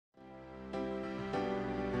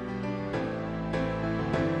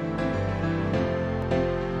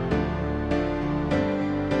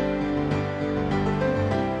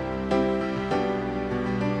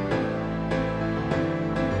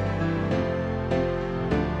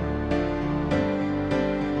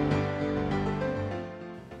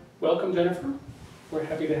welcome, Jennifer. We're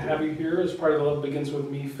happy to have you here as part of the Love Begins With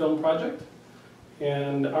Me film project.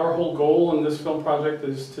 And our whole goal in this film project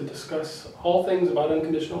is to discuss all things about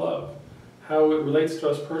unconditional love. How it relates to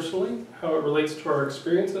us personally, how it relates to our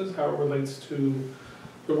experiences, how it relates to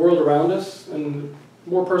the world around us, and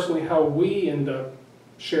more personally, how we end up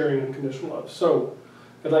sharing unconditional love. So,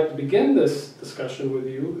 I'd like to begin this discussion with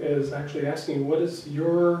you as actually asking you, what is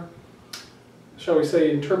your, shall we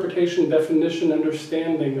say, interpretation, definition,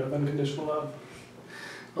 understanding of unconditional love?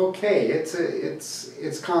 Okay,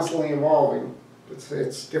 it's constantly evolving.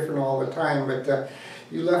 It's different all the time. But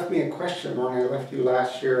you left me a question when I left you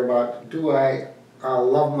last year about, do I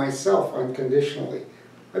love myself unconditionally?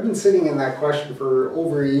 I've been sitting in that question for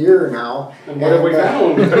over a year now. And what have we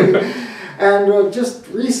found? And just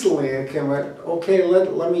recently I came at, okay,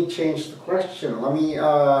 let me change the question. Let me,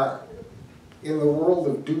 in the world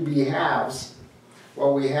of do-be-haves,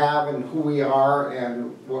 what we have and who we are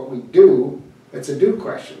and what we do, it's a do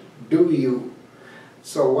question. Do you?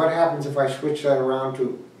 So what happens if I switch that around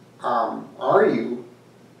to are you?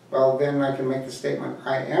 Well, then I can make the statement,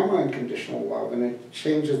 I am unconditional love, and it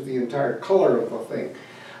changes the entire color of the thing.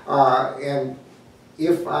 And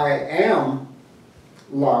if I am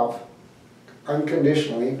love,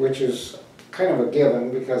 unconditionally, which is kind of a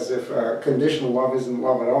given, because if conditional love isn't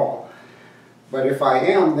love at all. But if I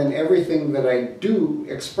am, then everything that I do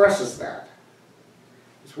expresses that.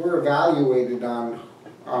 So we're evaluated on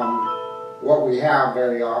what we have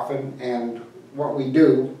very often and what we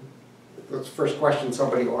do. That's the first question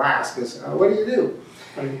somebody will ask is, what do you do?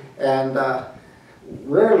 Right. And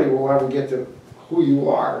rarely we'll ever get to who you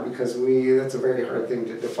are, because that's a very hard thing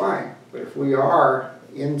to define. But if we are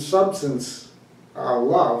in substance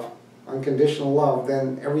love, unconditional love,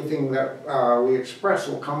 then everything that we express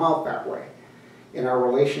will come out that way. In our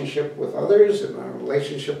relationship with others, in our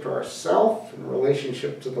relationship to ourselves, in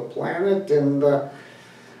relationship to the planet, and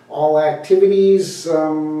all activities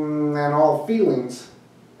and all feelings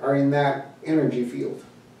are in that energy field.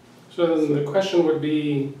 So then the question would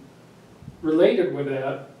be, related with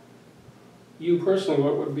that, you personally,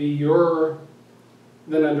 what would be your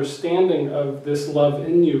then understanding of this love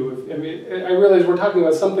in you? I mean, I realize we're talking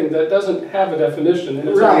about something that doesn't have a definition, and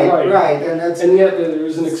it's right, and yet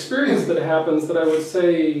there's an experience that happens that I would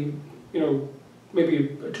say,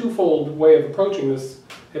 maybe a twofold way of approaching this.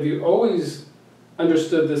 Have you always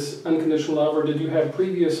understood this unconditional love, or did you have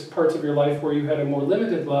previous parts of your life where you had a more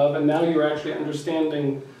limited love, and now you're actually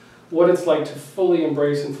understanding what it's like to fully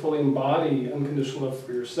embrace and fully embody unconditional love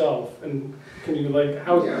for yourself? And can you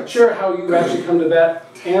share how you actually come to that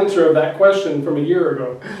answer of that question from a year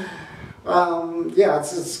ago? Yeah,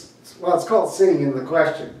 it's called sitting in the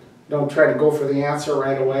question. Don't try to go for the answer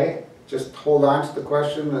right away. Just hold on to the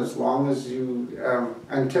question as long as you,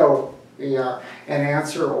 until an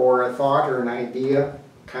answer or a thought or an idea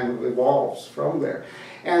kind of evolves from there.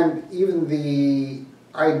 And even the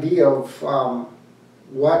idea of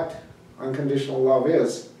what unconditional love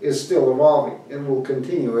is still evolving. It will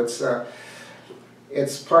continue.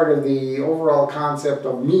 It's part of the overall concept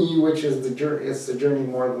of me, which is it's the journey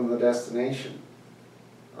more than the destination.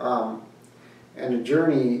 And the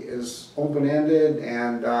journey is open-ended,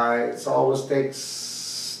 and it always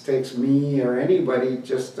takes me or anybody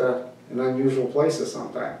just in unusual places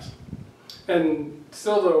sometimes. And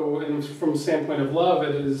still, though, from the standpoint of love,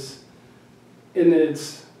 it is in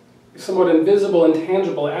its somewhat invisible,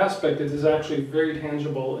 intangible aspect. It is actually very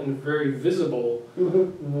tangible and very visible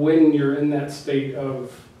when you're in that state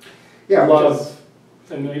of love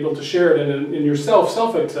and able to share it in yourself,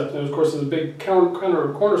 self-acceptance. And of course, is a big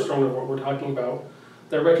cornerstone of what we're talking about.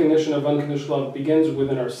 That recognition of unconditional love begins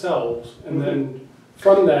within ourselves, and then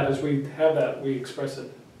from that, as we have that, we express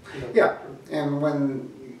it. Yeah, and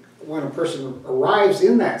when a person arrives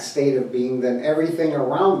in that state of being, then everything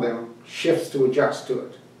around them shifts to adjust to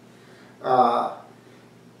it.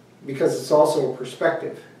 Because it's also a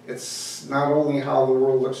perspective. It's not only how the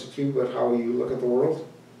world looks at you, but how you look at the world.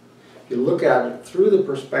 If you look at it through the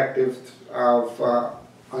perspective of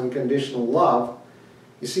unconditional love,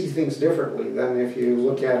 you see things differently than if you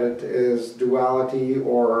look at it as duality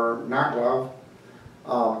or not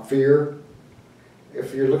love, fear.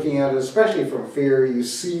 If you're looking at it especially from fear, you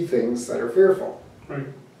see things that are fearful. Right.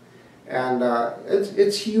 And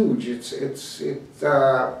it's huge. It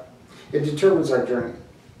determines our journey.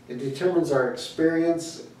 It determines our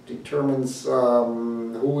experience. It determines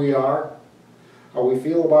who we are, how we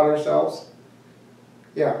feel about ourselves.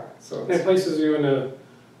 Yeah. So it places you in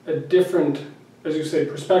a different, as you say,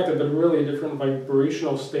 perspective, but really a different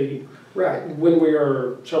vibrational state. Right. When we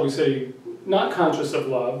are, shall we say, not conscious of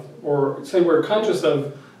love, or say we're conscious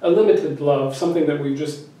of a limited love, something that we've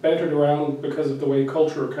just bantered around because of the way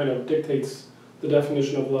culture kind of dictates the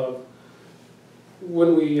definition of love.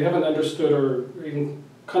 When we haven't understood or even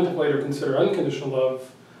contemplate or consider unconditional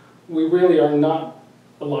love, we really are not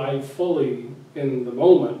alive fully in the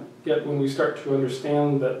moment. Yet when we start to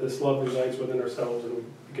understand that this love resides within ourselves and we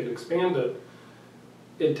can expand it,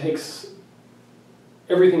 it takes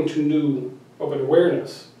everything to new open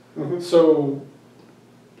awareness. So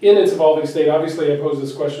in its evolving state, obviously I posed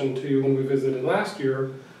this question to you when we visited last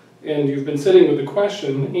year, and you've been sitting with the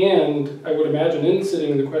question, and I would imagine in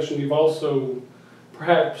sitting with the question you've also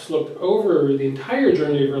perhaps looked over the entire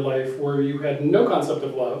journey of your life where you had no concept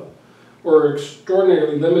of love, or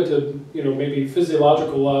extraordinarily limited, maybe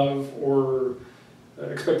physiological love or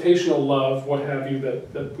expectational love, what have you,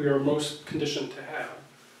 that we are most conditioned to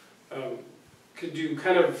have. Could you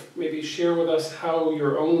kind of maybe share with us how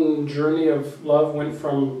your own journey of love went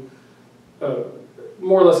from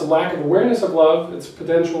more or less a lack of awareness of love, its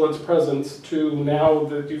potential, its presence, to now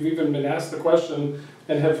that you've even been asked the question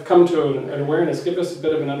and have come to an awareness? Give us a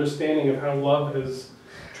bit of an understanding of how love has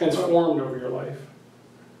transformed over your life.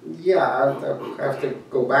 Yeah, I have to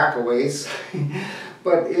go back a ways,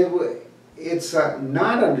 but it's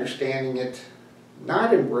not understanding it,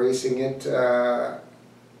 not embracing it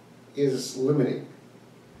is limiting.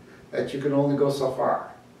 That you can only go so far.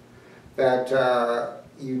 That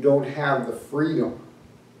you don't have the freedom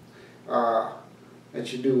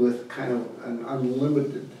that you do with kind of an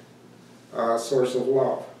unlimited source of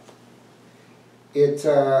love.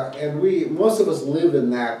 And most of us live in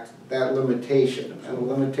that limitation, and the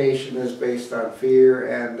limitation is based on fear,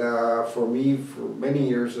 and for me, for many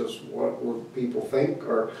years, is what would people think,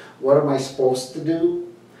 or what am I supposed to do?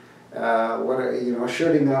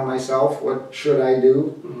 Shooting on myself, what should I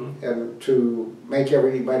do, and to make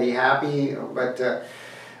everybody happy? But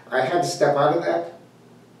I had to step out of that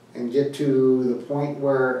and get to the point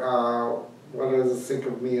where what others think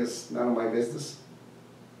of me is none of my business,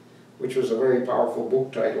 which was a very powerful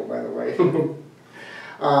book title, by the way.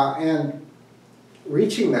 And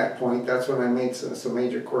reaching that point, that's when I made some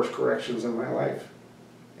major course corrections in my life.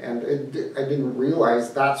 And I didn't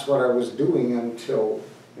realize that's what I was doing until,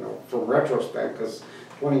 from retrospect, because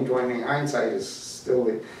 2020 hindsight is still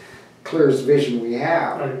the clearest vision we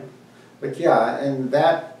have. Right. But yeah, and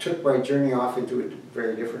that took my journey off into a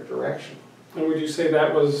very different direction. And would you say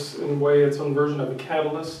that was, in a way, its own version of a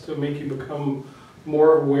catalyst to make you become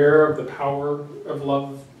more aware of the power of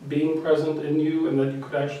love being present in you, and that you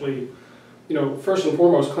could actually, first and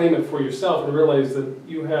foremost claim it for yourself and realize that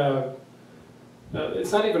you have,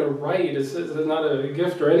 it's not even a right, it's not a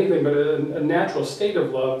gift or anything, but a natural state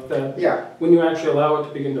of love that when you actually allow it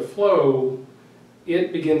to begin to flow,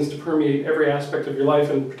 it begins to permeate every aspect of your life,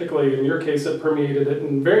 and particularly in your case, it permeated it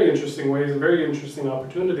in very interesting ways, very interesting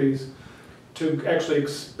opportunities to actually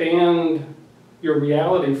expand your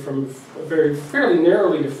reality from a fairly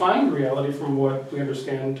narrowly defined reality from what we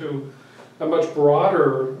understand to a much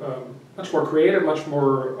broader, much more creative, much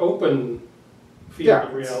more open field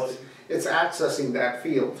of reality. It's accessing that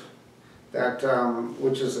field, that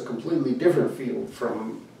which is a completely different field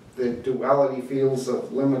from the duality fields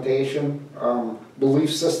of limitation,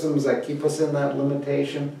 belief systems that keep us in that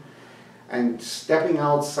limitation, and stepping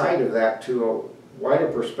outside of that to a wider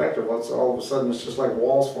perspective. All of a sudden it's just like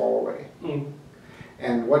walls fall away.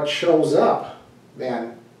 And what shows up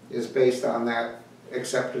then is based on that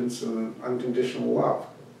acceptance and unconditional love.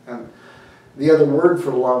 And the other word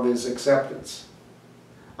for love is acceptance.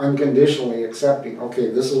 Unconditionally accepting, okay,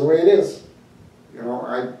 this is the way it is.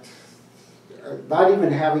 Not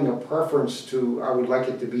even having a preference to, I would like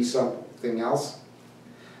it to be something else.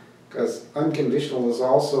 Because unconditional is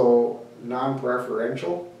also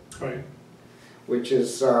non-preferential. Right. Which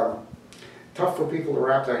is tough for people to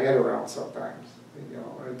wrap their head around sometimes.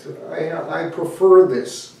 I prefer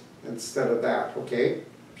this instead of that. Okay,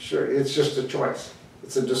 sure, it's just a choice.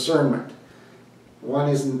 It's a discernment. One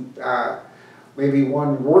isn't, maybe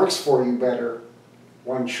one works for you better,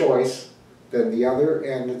 one choice, than the other,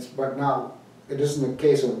 and it isn't a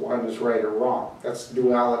case of one is right or wrong. That's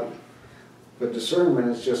duality. But discernment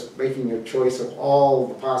is just making a choice of all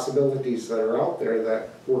the possibilities that are out there that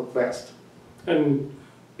work best. And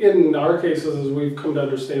in our cases, as we've come to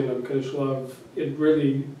understand unconditional love, it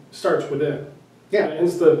really starts within. Yeah. And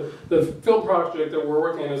it's the film project that we're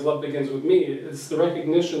working on, as Love Begins With Me. It's the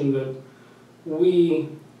recognition that we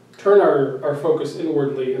turn our focus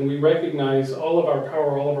inwardly, and we recognize all of our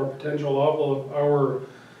power, all of our potential, all of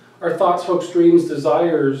our thoughts, hopes, dreams,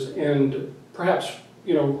 desires, and perhaps,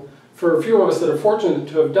 for a few of us that are fortunate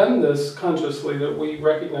to have done this consciously, that we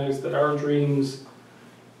recognize that our dreams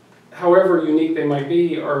however unique they might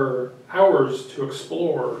be, are ours to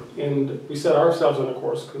explore. And we set ourselves on a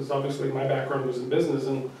course, because obviously my background was in business,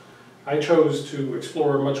 and I chose to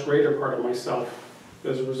explore a much greater part of myself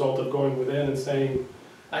as a result of going within and saying,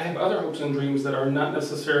 I have other hopes and dreams that are not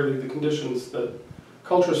necessarily the conditions that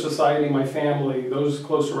culture, society, my family, those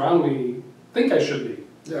close around me think I should be.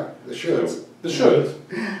 Yeah, the shoulds. So, the shoulds.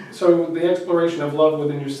 So the exploration of love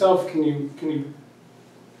within yourself, can you,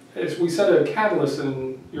 as we said, a catalyst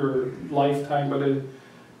in your lifetime, but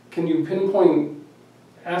can you pinpoint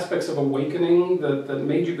aspects of awakening that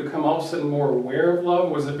made you become all of a sudden more aware of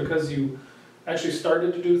love? Was it because you actually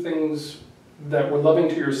started to do things that were loving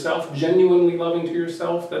to yourself, genuinely loving to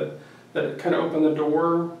yourself, that kind of opened the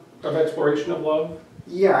door of exploration of love?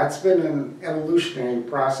 Yeah, it's been an evolutionary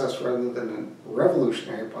process rather than a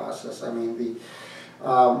revolutionary process. I mean,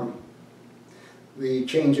 the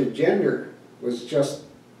change of gender was just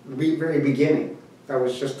the very beginning. That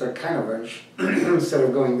was just a kind of a, instead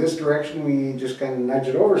of going this direction, we just kind of nudge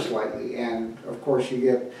it over slightly. And of course you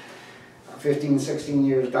get 15, 16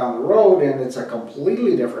 years down the road and it's a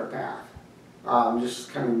completely different path.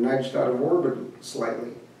 Just kind of nudged out of orbit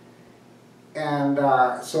slightly. And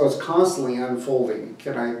so it's constantly unfolding.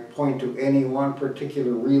 Can I point to any one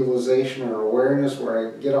particular realization or awareness where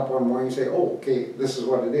I get up one morning and say, oh, okay, this is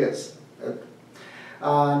what it is?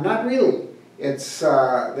 Not really. It's,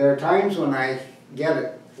 there are times when I get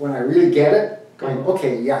it, when I really get it, going,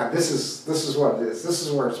 okay, yeah, this is what it is. This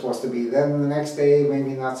is where it's supposed to be. Then the next day, maybe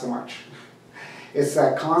not so much. It's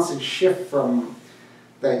that constant shift from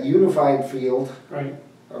that unified field, right,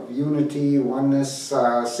 of unity, oneness,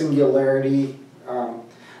 singularity,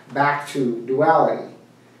 back to duality.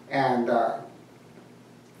 And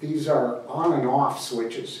these are on and off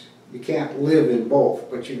switches. You can't live in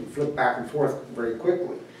both, but you can flip back and forth very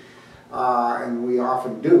quickly. And we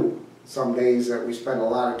often do. Some days that we spend a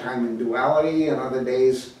lot of time in duality, and other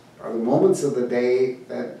days are the moments of the day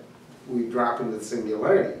that we drop into the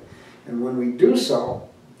singularity. And when we do so,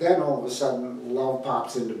 then all of a sudden love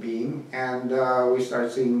pops into being, and we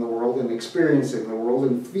start seeing the world and experiencing the world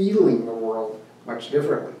and feeling the world much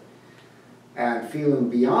differently. And feeling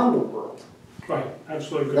beyond the world. Right,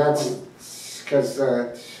 absolutely. That's because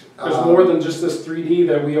there's more than just this 3D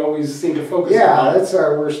that we always seem to focus on. Yeah, that's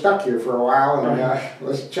we're stuck here for a while, and right.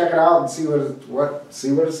 Let's check it out and see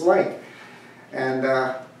what it's like,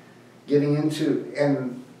 and getting into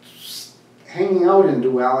and hanging out in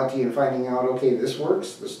duality and finding out, okay, this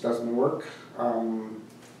works, this doesn't work,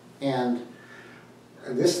 and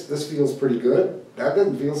this feels pretty good, that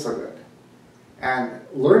doesn't feel so good. And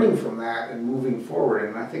learning from that and moving forward,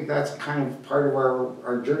 and I think that's kind of part of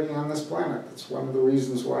our journey on this planet. That's one of the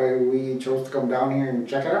reasons why we chose to come down here and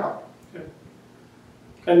check it out. Yeah.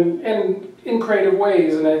 And in creative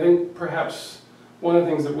ways, and I think perhaps one of the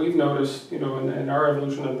things that we've noticed, in our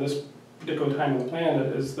evolution of this particular time on the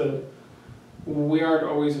planet is that we aren't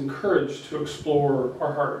always encouraged to explore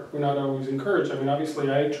our heart. We're not always encouraged. I mean, obviously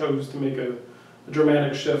I chose to make a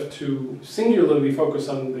dramatic shift to singularly focus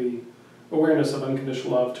on the awareness of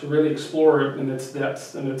unconditional love, to really explore it in its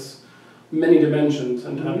depths and its many dimensions,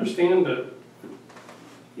 and to understand it.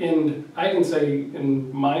 And I can say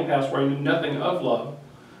in my past where I knew nothing of love,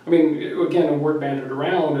 I mean, again, a word bantered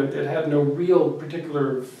around, it had no real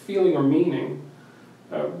particular feeling or meaning.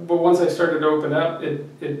 But once I started to open up,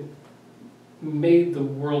 it made the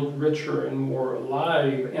world richer and more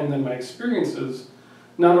alive, and then my experiences,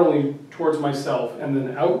 not only towards myself and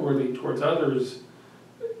then outwardly towards others,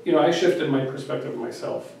 I shifted my perspective of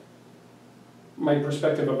myself. My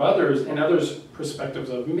perspective of others and others' perspectives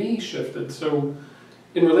of me shifted. So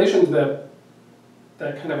in relation to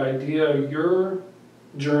that kind of idea, your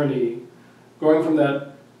journey, going from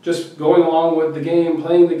that, just going along with the game,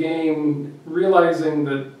 playing the game, realizing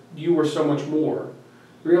that you were so much more,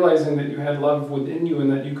 realizing that you had love within you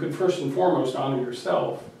and that you could first and foremost honor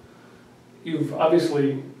yourself. You've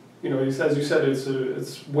obviously, as you said,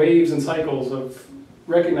 it's waves and cycles of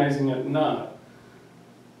recognizing it not.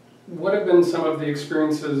 What have been some of the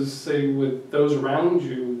experiences, say, with those around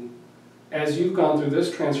you, as you've gone through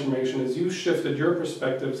this transformation, as you've shifted your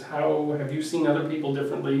perspectives? How have you seen other people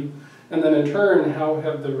differently? And then in turn, how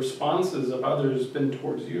have the responses of others been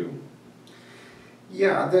towards you?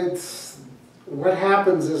 Yeah, that's what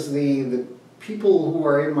happens is the people who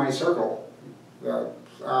are in my circle,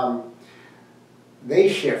 they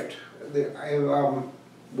shift.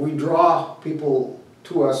 We draw people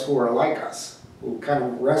to us who are like us, who kind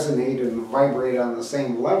of resonate and vibrate on the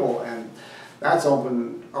same level, and that's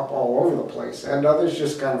opened up all over the place. And others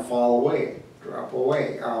just kind of fall away, drop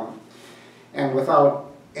away. And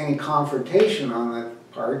without any confrontation on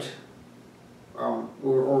that part,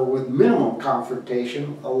 or with minimum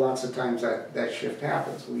confrontation, lots of times that shift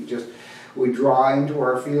happens. We draw into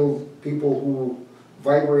our field people who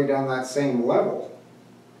vibrate on that same level,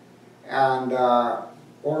 and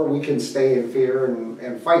or we can stay in fear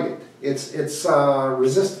and fight it. It's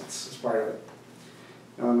resistance is part of it.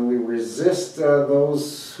 And we resist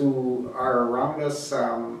those who are around us,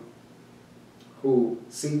 who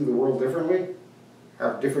see the world differently,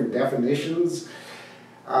 have different definitions,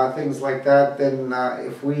 things like that. Then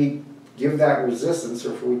if we give that resistance,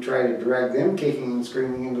 or if we try to drag them kicking and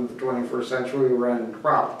screaming into the 21st century, we run into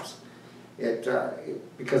problems.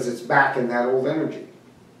 Because it's back in that old energy.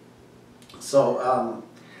 So,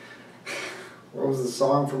 what was the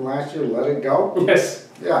song from last year? Let It Go? Yes.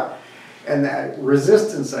 Yeah. And that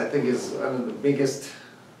resistance, I think, is one of the biggest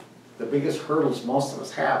hurdles most of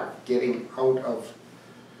us have, getting out of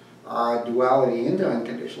duality into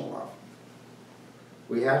unconditional love.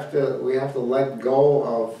 We have to let go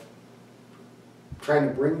of trying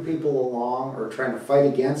to bring people along, or trying to fight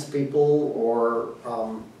against people, or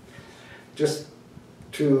just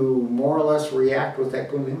to more or less react with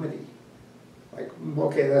equanimity. Like,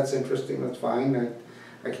 okay, that's interesting, that's fine.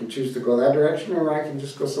 I can choose to go that direction, or I can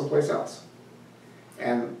just go someplace else.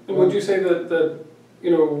 And would you say that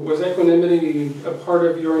was equanimity a part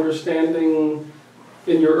of your understanding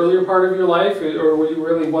in your earlier part of your life, or were you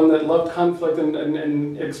really one that loved conflict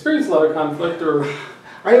and experienced a lot of conflict? Or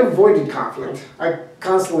I avoided conflict. I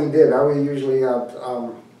constantly did. I was usually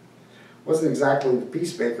wasn't exactly the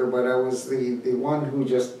peacemaker, but I was the one who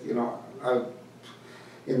just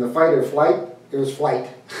in the fight or flight, it was flight,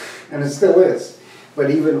 and it still is. But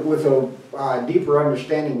even with a deeper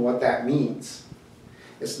understanding what that means,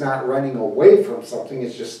 it's not running away from something.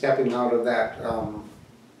 It's just stepping out of that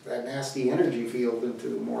that nasty energy field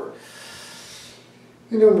into more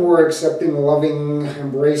accepting, loving,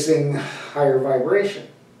 embracing, higher vibration.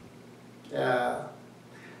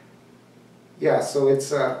 Yeah, so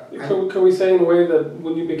it's... Can we say in a way that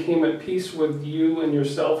when you became at peace with you and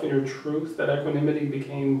yourself and your truth, that equanimity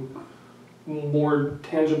became more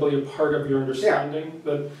tangibly a part of your understanding?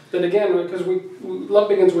 Yeah. That again, because love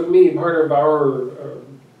begins with me, part of our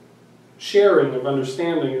sharing of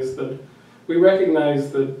understanding is that we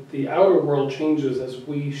recognize that the outer world changes as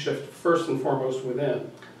we shift first and foremost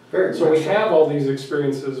within. So we have all these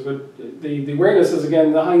experiences, but the awareness is,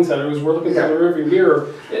 again, the hindsight. We're looking through the rearview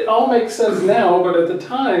mirror. It all makes sense now, but at the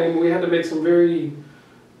time we had to make some very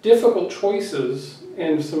difficult choices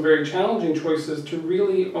and some very challenging choices to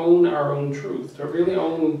really own our own truth, to really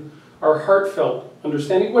own our heartfelt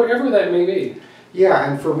understanding, whatever that may be.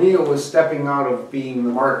 Yeah, and for me it was stepping out of being the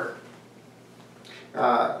martyr.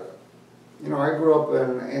 I grew up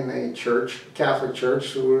in a church, Catholic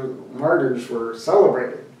church, where martyrs were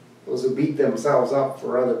celebrated. Those who beat themselves up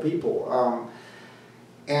for other people.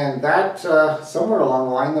 And that, somewhere along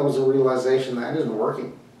the line, there was a realization that isn't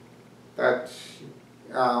working. That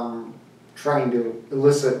trying to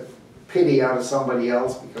elicit pity out of somebody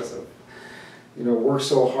else because of, worked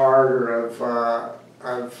so hard, or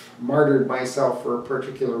I've martyred myself for a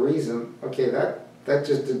particular reason. Okay, that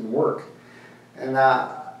just didn't work. And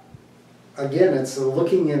again, it's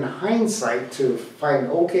looking in hindsight to find,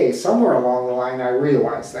 okay, somewhere along the line I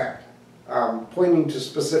realized that. Pointing to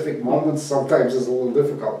specific moments sometimes is a little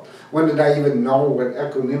difficult. When did I even know what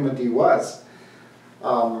equanimity was?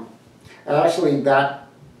 And actually that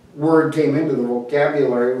word came into the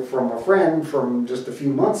vocabulary from a friend from just a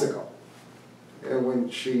few months ago. When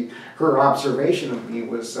her observation of me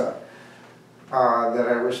was that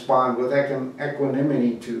I respond with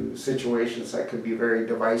equanimity to situations that could be very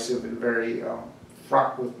divisive and very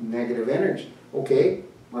fraught with negative energy. Okay,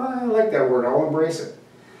 well, I like that word, I'll embrace it.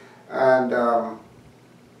 And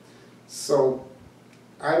so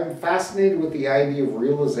I'm fascinated with the idea of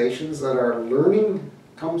realizations, that our learning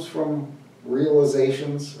comes from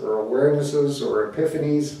realizations or awarenesses or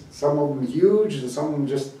epiphanies, some of them huge and some of them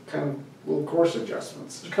just kind of little course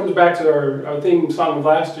adjustments. It comes back to our theme song of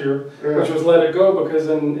last year, which was Let It Go, because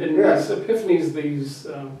in these epiphanies, these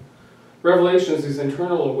revelations, these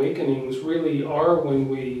internal awakenings really are when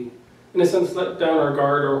we, in a sense, let down our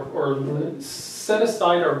guard or set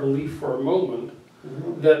aside our belief for a moment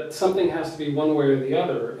that something has to be one way or the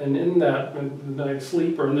other. And in that, in the night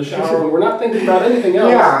sleep or in the shower, when we're not thinking about anything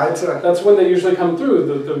else, that's when they usually come through,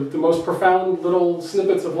 the most profound little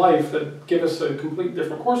snippets of life that give us a complete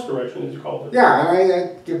different course direction, as you called it. Yeah, and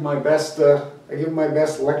I give my best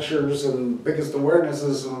lectures and biggest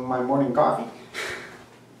awarenesses in my morning coffee.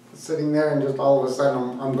 Sitting there and just all of a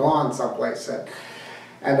sudden I'm gone someplace.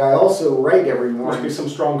 And I also write every morning. Must be some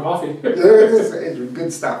strong coffee. It's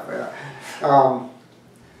good stuff. Yeah.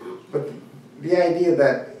 But the idea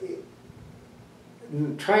that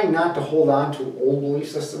trying not to hold on to old belief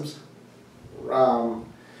systems.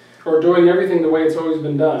 Or doing everything the way it's always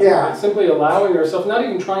been done. Yeah. It's simply allowing ourselves, not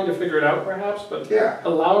even trying to figure it out perhaps, but Yeah.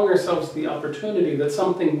 allowing ourselves the opportunity that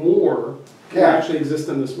something more can Yeah. actually exist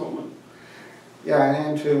in this moment. Yeah,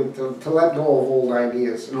 and to let go of old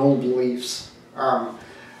ideas and old beliefs.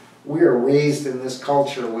 We are raised in this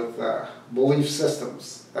culture with belief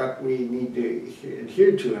systems that we need to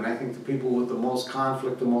adhere to, and I think the people with the most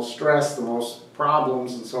conflict, the most stress, the most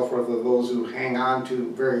problems and so forth are those who hang on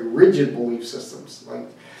to very rigid belief systems. Like,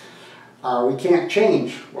 we can't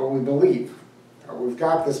change what we believe. We've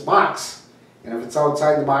got this box, and if it's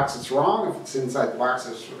outside the box it's wrong, if it's inside the box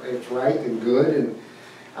it's right and good,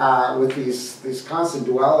 and with this constant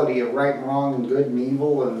duality of right and wrong and good and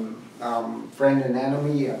evil and friend and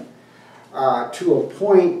enemy, and to a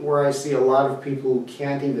point where I see a lot of people who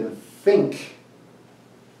can't even think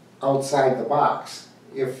outside the box.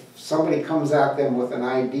 If somebody comes at them with an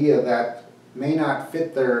idea that may not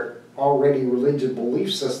fit their already religious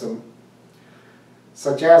belief system,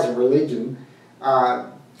 such as a religion,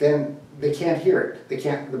 then they can't hear it. They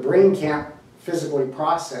can't. The brain can't physically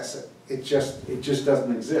process it. It just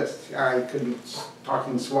doesn't exist. I could be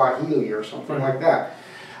talking Swahili or something like that.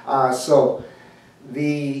 So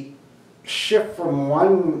the shift from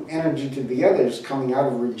one energy to the other is coming out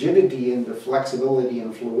of rigidity into flexibility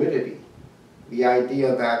and fluidity. The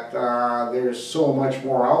idea that there's so much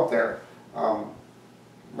more out there.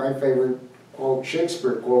 My favorite quote,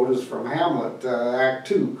 Shakespeare quote, is from Hamlet, Act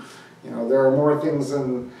 2. You know, there are more things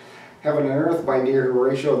in heaven and earth, my dear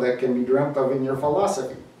Horatio, that can be dreamt of in your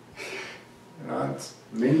philosophy. You know, it's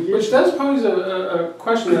many years. Which does pose a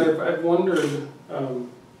question that I've wondered,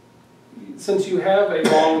 since you have a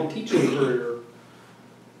long teaching career,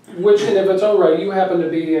 which in of its own right, you happen to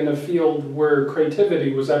be in a field where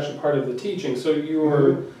creativity was actually part of the teaching, so you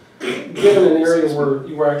were given an area where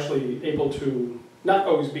you were actually able to not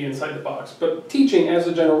always be inside the box, but teaching as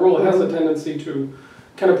a general rule has a tendency to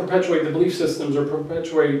kind of perpetuate the belief systems or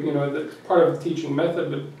perpetuate, you know, the part of the teaching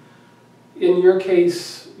method. But in your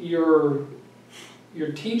case, your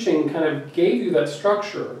teaching kind of gave you that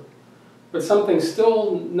structure, but something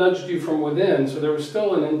still nudged you from within. So there was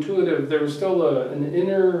still an intuitive, there was still an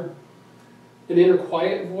inner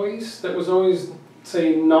quiet voice that was always,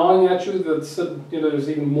 say, gnawing at you, that said, you know, there's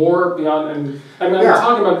even more beyond. And I mean, I'm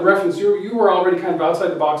talking about reference. You were already kind of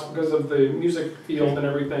outside the box because of the music field and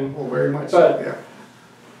everything. Well, very much but so, yeah.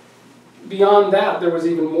 Beyond that, there was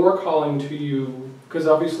even more calling to you, because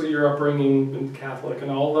obviously your upbringing and Catholic and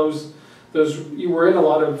all those you were in a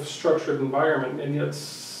lot of structured environment, and yet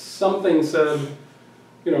something said,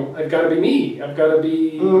 you know, I've got to be me. I've got to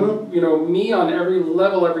be, you know, me on every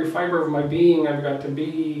level, every fiber of my being. I've got to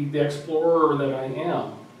be the explorer that I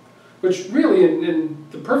am. Which really, in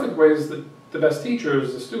the perfect way, is the best teacher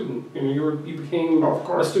is the student. You know, you became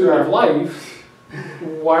a student of life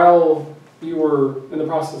while you were in the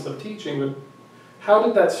process of teaching. But how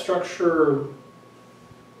did that structure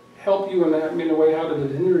help you in a way? How did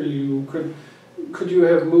it hinder you? Could you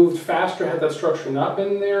have moved faster had that structure not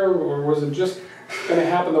been there, or was it just going to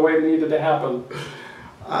happen the way it needed to happen?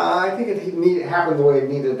 I think it happened the way it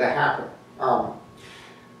needed to happen.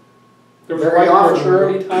 There was a right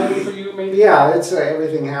maturity time for you, maybe? Yeah, it's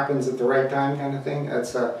everything happens at the right time kind of thing.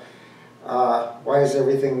 It's why does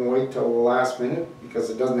everything wait till the last minute? Because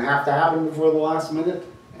it doesn't have to happen before the last minute.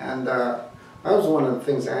 And that was one of the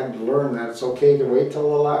things I had to learn, that it's okay to wait till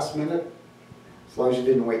the last minute. As long as you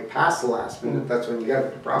didn't wait past the last minute, that's when you got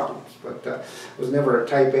into problems. But I was never a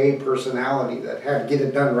type A personality that had to get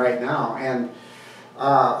it done right now. And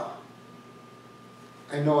I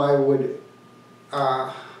know I would,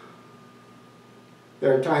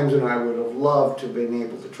 there are times when I would have loved to have been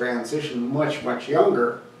able to transition much, much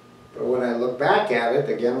younger. But when I look back at it,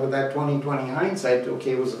 again with that 20/20 hindsight,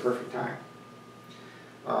 okay, it was the perfect time.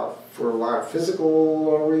 For a lot of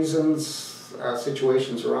physical reasons,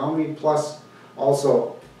 situations around me, plus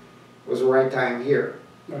also was the right time here.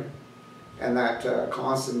 Right. And that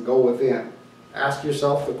constant go within. Ask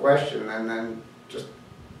yourself the question and then just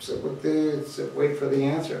wait for the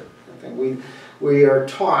answer. I think we are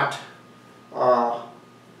taught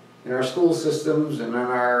in our school systems and in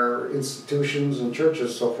our institutions and churches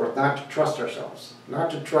and so forth not to trust ourselves, not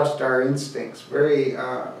to trust our instincts.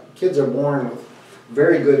 Kids are born with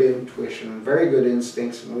very good intuition, very good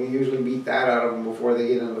instincts, and we usually beat that out of them before they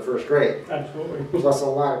get into the first grade. Absolutely. Plus a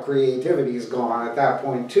lot of creativity is gone at that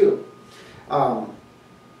point too. And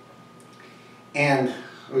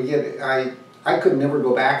I could never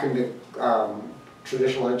go back into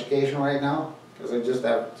traditional education right now, because I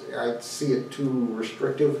see it too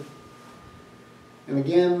restrictive. And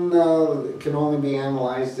again, it can only be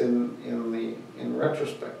analyzed in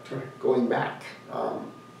retrospect, going back.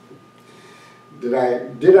 Did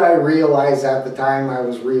I realize at the time I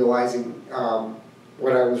was realizing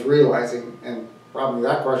what I was realizing? And probably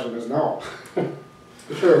that question is no.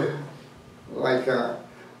 Sure. Like,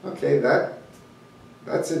 okay,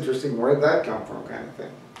 that's interesting. Where did that come from, kind of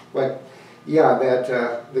thing. But yeah,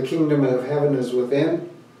 that the kingdom of heaven is within.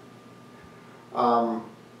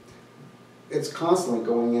 It's constantly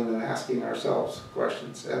going in and asking ourselves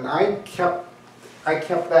questions, and I kept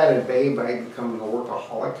that at bay by becoming a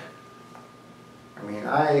workaholic. I mean,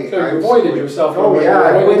 So you avoided yourself. Oh yeah,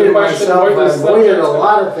 I avoided myself. I avoided a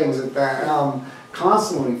lot of things at that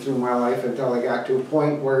constantly through my life until I got to a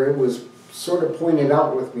point where it was sort of pointed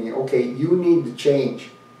out with me. Okay, you need to change,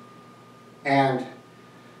 and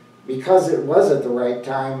because it was at the right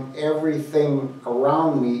time, everything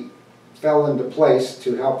around me fell into place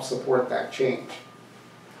to help support that change.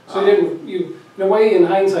 So in a way, in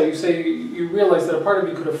hindsight, you say you realize that a part of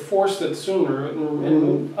you could have forced it sooner, and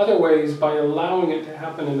in other ways, by allowing it to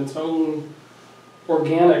happen in its own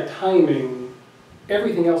organic timing,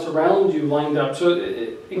 everything else around you lined up. So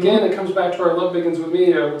again, it comes back to our love begins with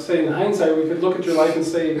me. I would say in hindsight, we could look at your life and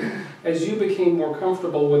say, as you became more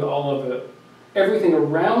comfortable with all of it, everything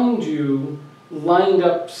around you lined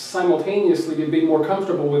up simultaneously to be more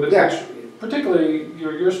comfortable with it. Yeah. Particularly,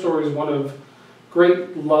 your story is one of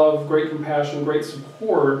great love, great compassion, great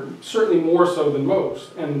support, certainly more so than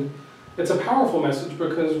most. And it's a powerful message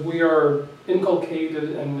because we are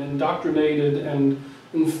inculcated and indoctrinated and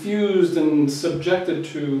infused and subjected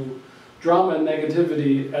to drama and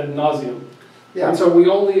negativity ad nauseum. Yeah. And so we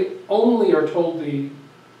only are told the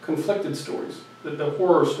conflicted stories, the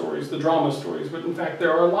horror stories, the drama stories, but in fact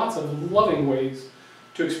there are lots of loving ways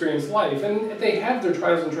to experience life, and they have their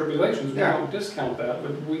trials and tribulations. We don't discount that,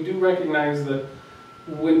 but we do recognize that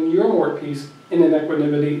when you're more at peace, in an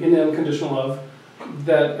equanimity, in unconditional love,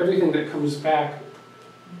 that everything that comes back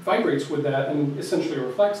vibrates with that and essentially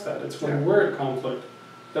reflects that. It's when we're at conflict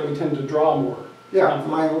that we tend to draw more. Yeah,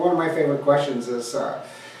 one of my favorite questions is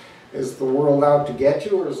the world out to get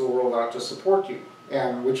you, or is the world out to support you?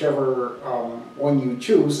 And whichever one you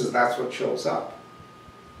choose, that's what shows up.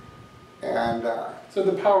 And so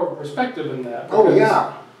the power of perspective in that. Oh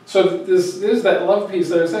yeah. So this is that love piece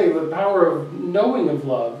that I was saying, the power of knowing of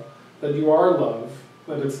love, that you are love,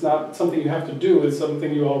 that it's not something you have to do, it's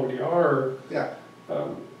something you already are. Yeah.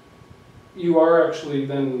 You are actually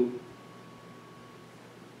then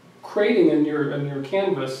creating in your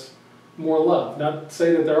canvas more love. Not to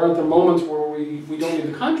say that there aren't the moments where we don't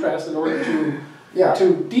need the contrast in order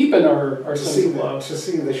to deepen our sense of love. To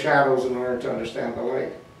see the shadows in order to understand the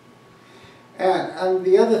light. And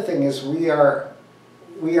the other thing is we are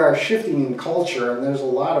shifting in culture, and there's a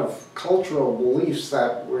lot of cultural beliefs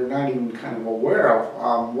that we're not even kind of aware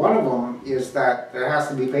of. One of them is that there has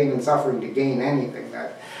to be pain and suffering to gain anything,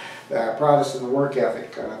 that Protestant work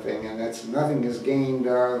ethic kind of thing, and it's nothing is gained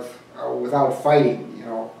without fighting, you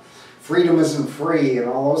know. Freedom isn't free and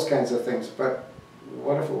all those kinds of things, but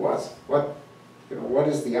what if it was? What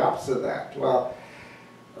is the opposite of that? Well,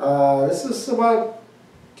 this is about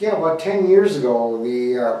 10 years ago,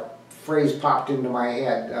 the phrase popped into my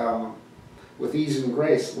head, with ease and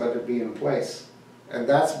grace, let it be in place. And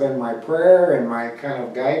that's been my prayer and my kind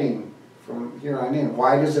of guiding from here on in.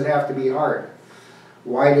 Why does it have to be hard?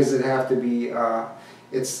 Why does it have to be,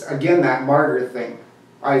 it's again that martyr thing.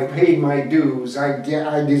 I paid my dues, I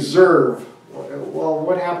deserve. Well,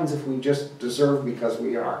 what happens if we just deserve because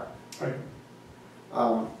we are? Right.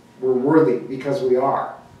 We're worthy because we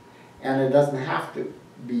are. And it doesn't have to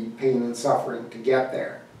be pain and suffering to get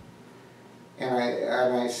there. And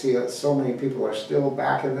I see that so many people are still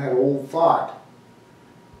back in that old thought.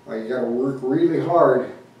 Like, you gotta work really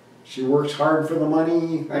hard. She works hard for the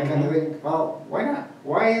money, that kind of thing. Well, why not?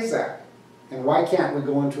 Why is that? And why can't we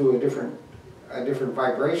go into a different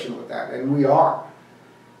vibration with that? And we are.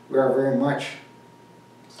 We are very much.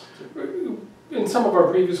 In some of our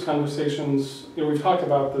previous conversations, we've talked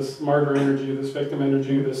about this martyr energy, this victim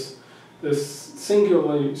energy, this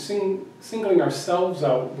singling ourselves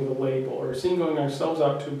out with a label, or singling ourselves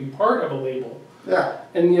out to be part of a label. Yeah.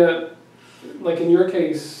 And yet, like in your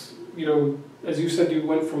case, as you said, you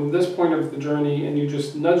went from this point of the journey and you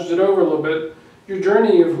just nudged it over a little bit. Your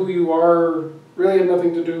journey of who you are really had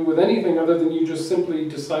nothing to do with anything other than you just simply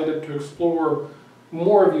decided to explore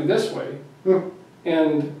more of you this way.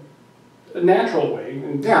 And a natural way,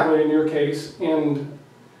 and particularly in your case. And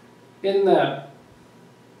in that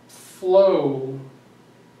flow,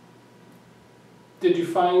 did you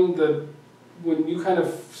find that when you kind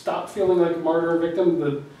of stopped feeling like a martyr or victim,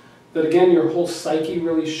 that that again, your whole psyche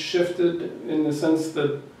really shifted in the sense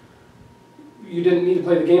that you didn't need to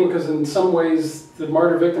play the game because in some ways the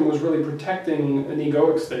martyr victim was really protecting an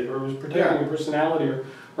egoic state, or was protecting a personality,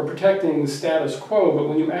 or protecting the status quo. But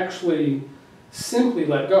when you actually simply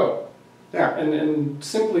let go, and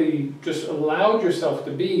simply just allowed yourself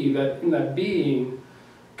to be that, in that being,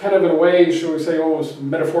 kind of in a way, shall we say, almost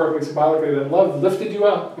metaphorically, symbolically, that love lifted you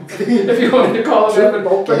up, if you wanted to call it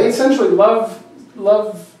that. But essentially, love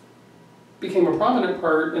became a prominent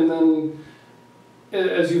part, and then,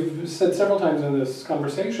 as you've said several times in this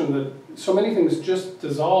conversation, that so many things just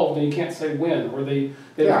dissolved and you can't say when, or they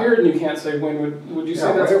appeared and you can't say when. Would you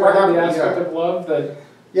say that's part of the aspect of love that?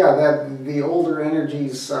 Yeah, that the older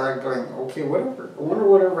energies going, okay, whatever. I wonder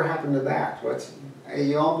whatever happened to that.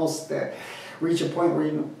 You almost reach a point where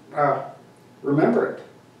you remember it.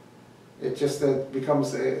 It just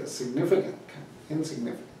becomes insignificant.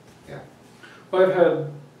 Yeah. Well, I've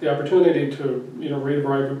had the opportunity to read a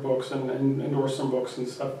variety of books and endorse some books and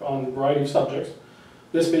stuff on a variety of subjects,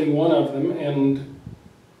 this being one of them, and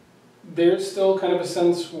there's still kind of a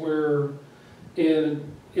sense where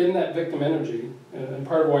in that victim energy, and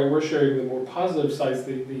part of why we're sharing the more positive sides,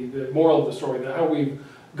 the moral of the story, that how we've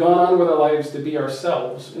gone on with our lives to be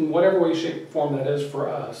ourselves in whatever way, shape, form that is for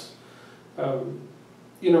us.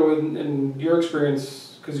 In your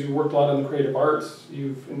experience, because you've worked a lot in the creative arts,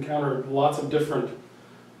 you've encountered lots of different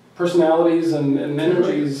personalities and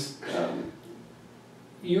energies.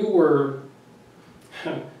 You were,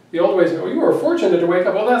 the old ways go, you were fortunate to wake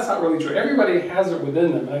up. Well, that's not really true. Everybody has it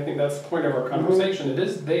within them, and I think that's the point of our conversation. It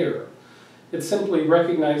is there. It's simply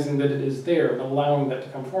recognizing that it is there and allowing that to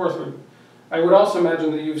come forth. I would also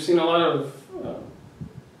imagine that you've seen a lot of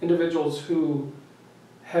individuals who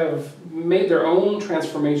have made their own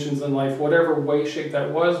transformations in life, whatever way, shape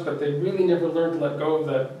that was, but they really never learned to let go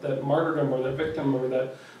of that martyrdom or that victim or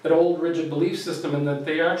that old rigid belief system, and that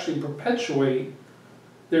they actually perpetuate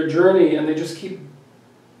their journey, and they just keep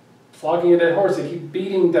flogging a dead horse. They keep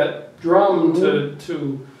beating that drum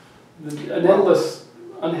to an endless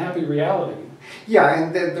unhappy reality. Yeah,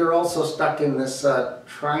 and they're also stuck in this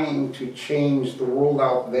trying to change the world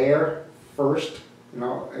out there first,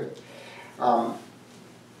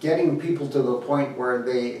 getting people to the point where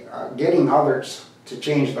they getting others to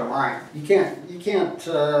change their mind. You can't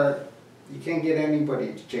get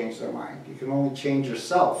anybody to change their mind. You can only change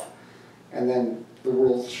yourself, and then the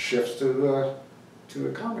world shifts to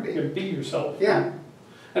accommodate. You be yourself. Yeah.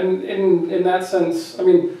 And in that sense, I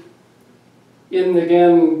mean, in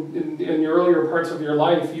your earlier parts of your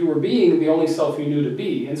life, you were being the only self you knew to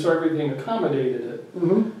be, and so everything accommodated it.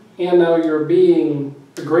 And now you're being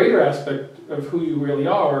the greater aspect of who you really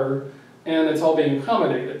are, and it's all being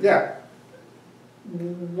accommodated. Yeah.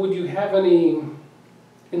 Would you have any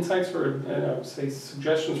insights or say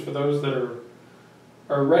suggestions for those that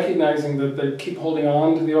are recognizing that they keep holding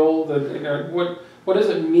on to the old? What does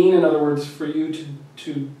it mean, in other words, for you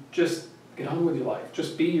to just get on with your life,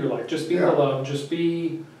 just be your life, just be the love, just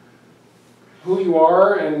be who you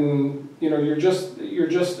are, and you're just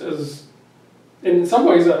as, in some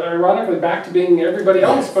ways, ironically, back to being everybody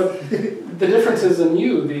else, but the difference is in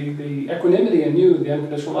you, the equanimity in you, the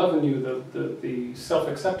unconditional love in you, the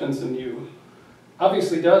self-acceptance in you,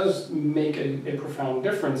 obviously does make a profound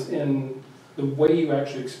difference in the way you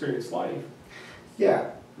actually experience life.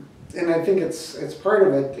 Yeah, and I think it's part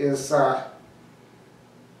of it is a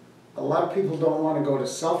lot of people don't want to go to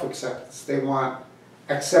self-acceptance. They want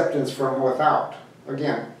acceptance from without.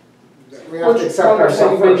 Again, we have to accept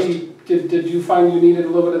ourselves first. Did you find you needed a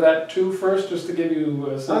little bit of that too first, just to give you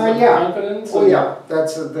a sense of confidence? Oh yeah,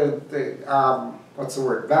 that's what's the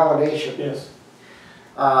word? Validation. Yes.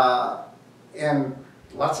 And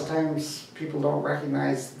lots of times people don't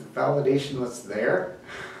recognize the validation that's there.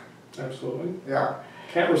 Absolutely. Yeah.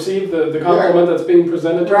 Can't receive the compliment that's being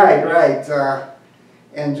presented to them. Right.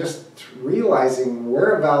 And just realizing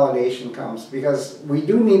where validation comes, because we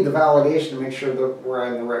do need the validation to make sure that we're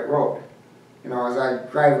on the right road. As I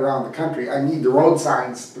drive around the country, I need the road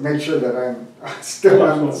signs to make sure that I'm still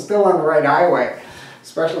on the right highway,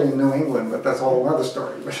 especially in New England, but that's a whole other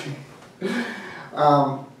story.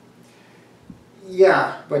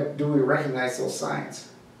 Yeah, but do we recognize those signs?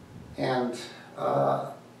 And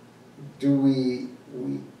do we,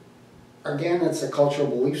 again, it's a cultural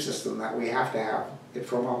belief system that we have to have it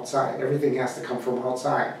from outside. Everything has to come from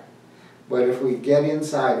outside. But if we get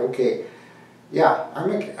inside, okay, yeah,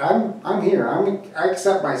 I'm here. I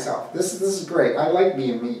accept myself. This is great. I like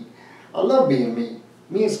being me. I love being me.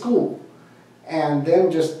 Me is cool. And then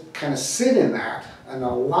just kind of sit in that and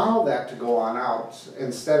allow that to go on out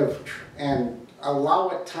and allow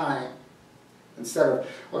it time. Instead of,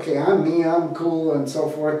 okay, I'm me, I'm cool, and so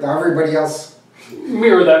forth. Now everybody else.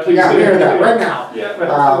 Mirror that, please. Yeah, mirror that right now.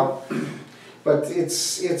 Yeah. But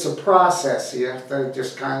it's a process. You have to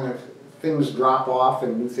just kind of, things drop off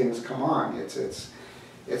and new things come on. It's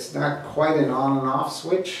not quite an on and off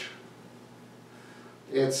switch.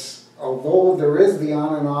 It's, although there is the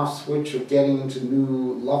on and off switch of getting into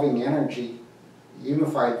new loving energy,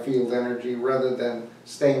 unified field energy, rather than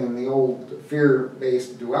staying in the old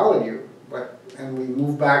fear-based duality. And we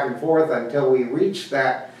move back and forth until we reach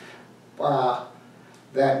that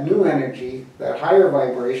that new energy, that higher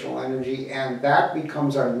vibrational energy, and that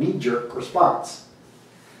becomes our knee-jerk response.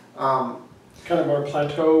 Kind of our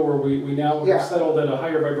plateau where we now have settled at a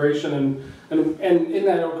higher vibration, and in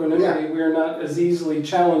that equanimity we are not as easily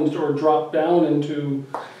challenged or dropped down into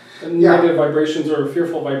negative vibrations or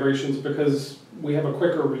fearful vibrations, because we have a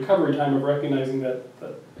quicker recovery time of recognizing that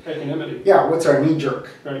equanimity. Yeah, what's our knee-jerk?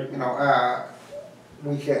 Right. You know,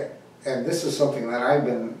 we can, and this is something that I've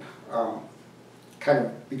been kind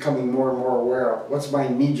of becoming more and more aware of. What's my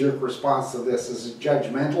knee-jerk response to this? Is it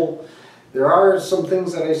judgmental? There are some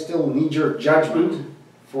things that I still knee-jerk judgment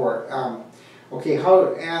for. Okay,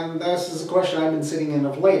 and this is a question I've been sitting in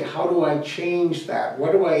of late. How do I change that?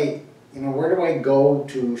 What do I, where do I go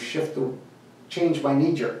to change my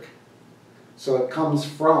knee-jerk? So it comes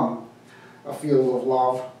from a field of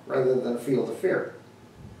love rather than a field of fear.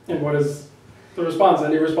 And what is the response?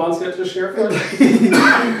 Any response yet to share?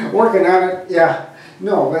 Working on it, yeah.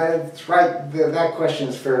 No, that's right. That question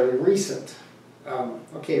is fairly recent.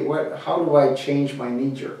 Okay, how do I change my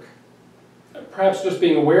knee-jerk? Perhaps just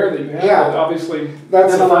being aware that you have it, obviously,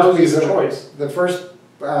 that's that the allows first you piece the of choice. The first,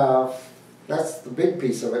 that's the big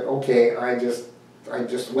piece of it. Okay, I just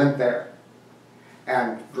went there.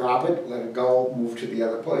 And drop it, let it go, move to the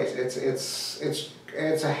other place. It's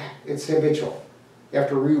habitual. You have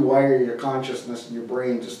to rewire your consciousness and your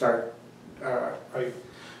brain to start. Right.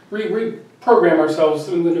 Reprogram ourselves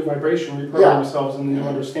in the new vibration. Reprogram ourselves in the new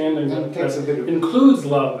understanding that includes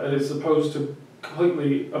love, as opposed to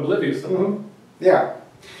completely oblivious to love. Yeah.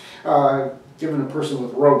 Given a person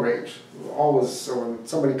with road rage, always, so when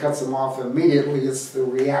somebody cuts them off, immediately it's the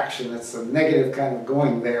reaction. It's the negative kind of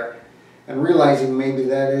going there. And realizing maybe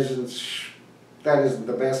that isn't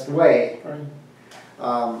the best way.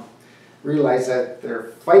 Right. Realize that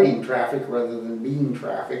they're fighting traffic rather than being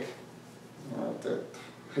traffic.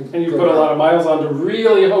 And you put a lot of miles on to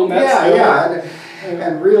really hone that skill.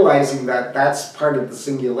 And realizing that that's part of the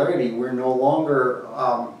singularity. We're no longer,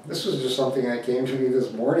 this was just something that came to me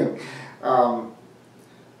this morning,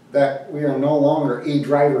 that we are no longer a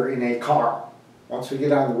driver in a car. Once we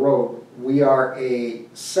get on the road, we are a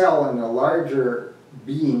cell in a larger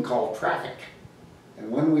being called traffic.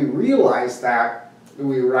 And when we realize that,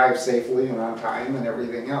 we arrive safely and on time and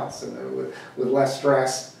everything else, and with less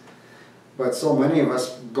stress. But so many of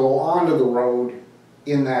us go onto the road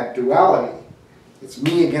in that duality. It's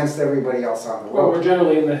me against everybody else on the road. Well, we're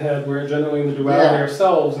generally in the head, we're generally in the duality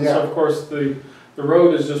ourselves, and so of course the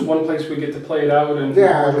road is just one place we get to play it out in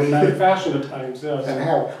dramatic fashion at times.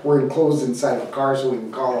 And we're enclosed inside of a car, so we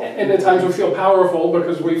can call. And at times we feel powerful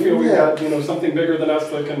because we feel we got something bigger than us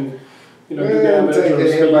that can do damage. Get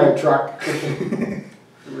hit by a truck.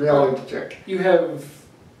 Reality check. You have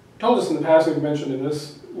told us in the past, and you mentioned in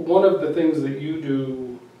this, one of the things that you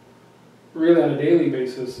do really on a daily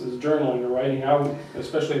basis is journaling or writing out,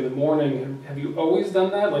 especially in the morning. Have you always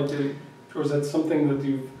done that? Or is that something that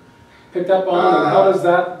you've picked up on? And how does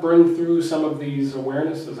that bring through some of these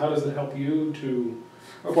awarenesses? How does it help you to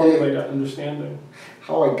formulate an understanding?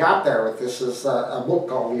 How I got there with this is a book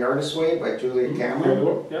called The Artist's Way by Julia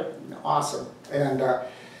Cameron. Yep. Awesome. And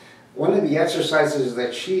one of the exercises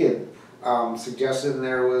that she had suggested in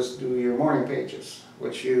there was do your morning pages,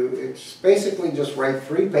 it's basically just write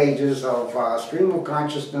 3 pages of stream of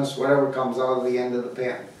consciousness, whatever comes out of the end of the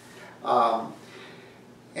pen.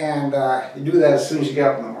 You do that as soon as you get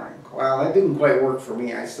up in the morning. Well, that didn't quite work for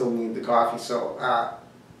me. I still need the coffee. So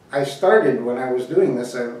I started, when I was doing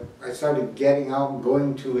this, I started getting out and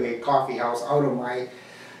going to a coffee house out of my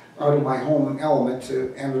home element,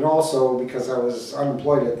 and it also, because I was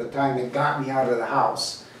unemployed at the time, it got me out of the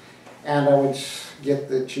house. And I would get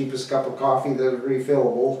the cheapest cup of coffee that was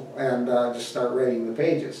refillable and just start writing the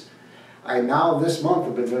pages. I now, this month,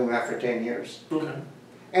 have been doing that for 10 years. Okay.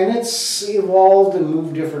 And it's evolved and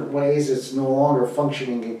moved different ways. It's no longer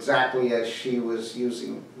functioning exactly as she was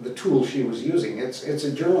using, the tool she was using. It's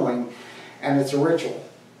a journaling and it's a ritual.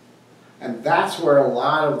 And that's where a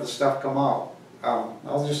lot of the stuff come out.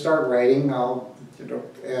 I'll just start writing,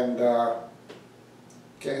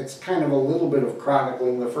 it's kind of a little bit of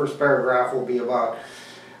chronicling. The first paragraph will be about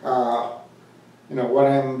you know, what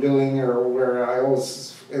I'm doing, or where I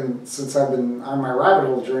always, and since I've been on my rabbit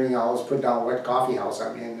hole journey, I always put down what coffee house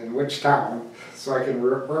I'm in which town, so I can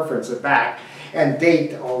reference it back and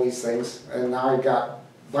date all these things. And now I've got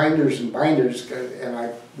binders and binders, and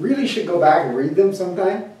I really should go back and read them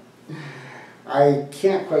sometime. I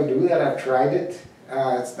can't quite do that. I've tried it.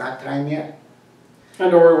 It's not time yet.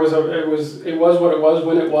 And or it was what it was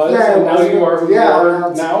when it was, Yeah, and now you are who you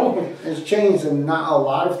are now. It's changed, and not a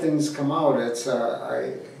lot of things come out. It's you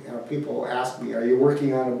know, people ask me, "Are you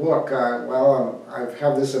working on a book?" Well, I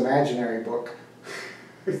have this imaginary book,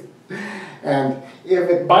 and if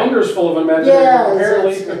it Binder's full of imaginary. yeah,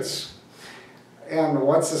 Apparently, it's and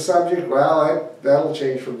what's the subject? Well, that'll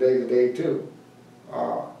change from day to day too.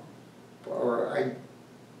 Or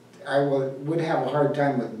I would have a hard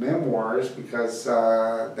time with memoirs because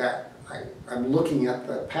I'm looking at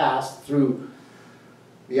the past through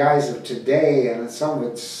the eyes of today, and some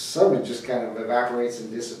of it just kind of evaporates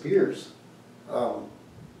and disappears,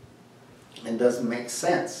 and doesn't make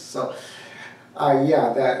sense. So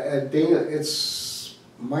yeah, it's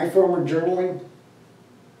my form of journaling.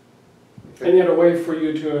 and yet a way for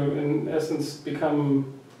you to, in essence,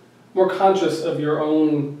 become more conscious of your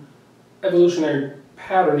own evolutionary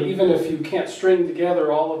pattern, even if you can't string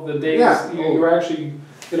together all of the days. Yeah. You're actually,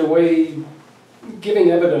 in a way, giving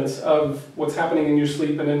evidence of what's happening in your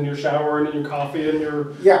sleep and in your shower and in your coffee and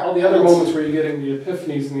all the other moments where you're getting the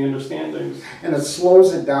epiphanies and the understandings. And it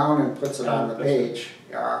slows it down and puts it on the page.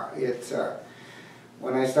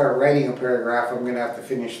 When I start writing a paragraph, I'm going to have to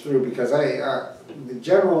finish through, because the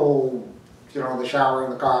general, you know, the shower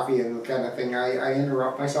and the coffee and the kind of thing, I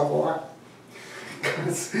interrupt myself a lot.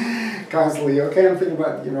 Constantly, okay, I'm thinking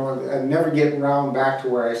about, you know, I never get around back to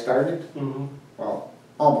where I started. Mm-hmm. Well,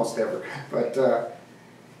 almost ever. But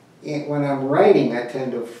when I'm writing, I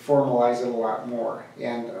tend to formalize it a lot more,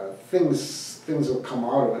 and things will come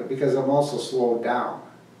out of it, because I'm also slowed down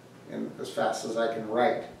and as fast as I can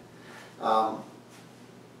write.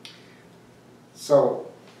 So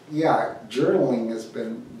yeah, journaling has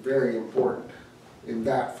been very important in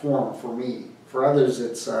that form for me. For others,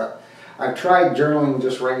 it's I've tried journaling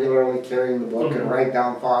just regularly, carrying the book and write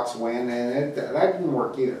down thoughts when, and that didn't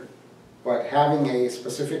work either. But having a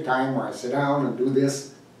specific time where I sit down and do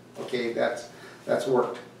this, okay, that's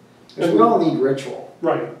worked. Because we all need ritual.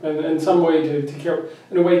 Right, and in some way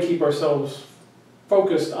in a way keep ourselves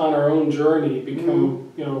focused on our own journey,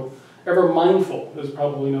 become you know, ever mindful is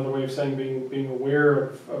probably another way of saying being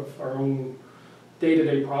aware of our own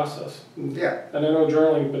day-to-day process. Yeah. And I know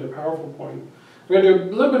journaling has been a powerful point. I'm going to do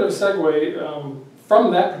a little bit of a segue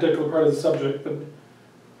from that particular part of the subject, but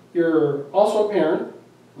you're also a parent,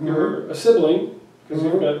 you're a sibling, because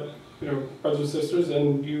you've got, you know, brothers and sisters,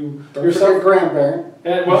 and you yourself grandparent.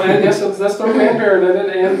 And, well, and yes, that's the grandparent in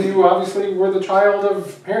it, and you obviously were the child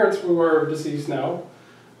of parents who are deceased now.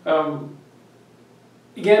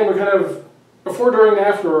 Again, we're kind of before, during,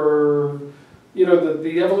 after, you know,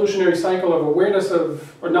 the evolutionary cycle of awareness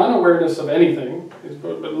of, or non-awareness of anything,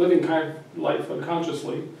 but living kind of life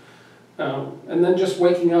unconsciously, and then just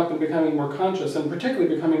waking up and becoming more conscious, and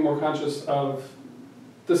particularly becoming more conscious of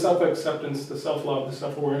the self-acceptance, the self-love, the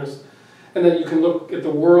self-awareness, and that you can look at the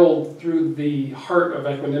world through the heart of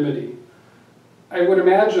equanimity. I would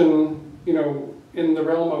imagine, you know, in the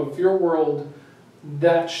realm of your world,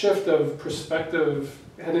 that shift of perspective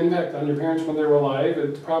had an impact on your parents when they were alive.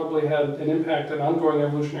 It probably had an impact, an ongoing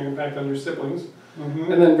evolutionary impact on your siblings.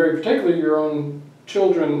 And then very particularly your own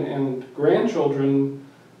children and grandchildren,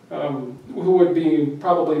 who would be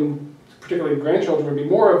probably, particularly grandchildren, would be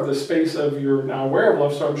more of the space of your now aware of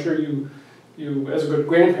love, so I'm sure you as a good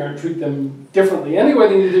grandparent treat them differently anyway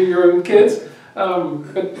than you do your own kids.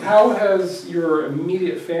 But how has your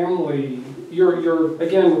immediate family,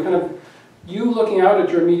 again, kind of you looking out at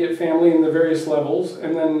your immediate family in the various levels,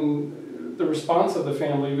 and then the response of the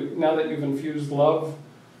family now that you've infused love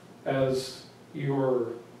as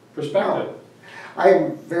your perspective? I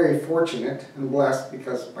am very fortunate and blessed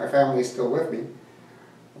because my family is still with me.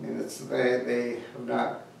 I mean, they have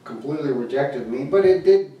not completely rejected me, but it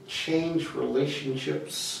did change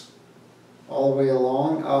relationships all the way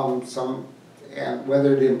along. And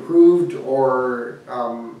whether it improved or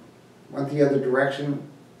went the other direction,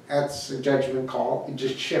 that's a judgment call. It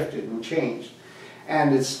just shifted and changed,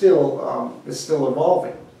 and it's still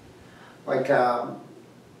evolving. Like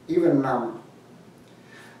even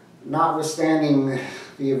notwithstanding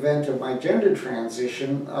the event of my gender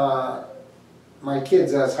transition, my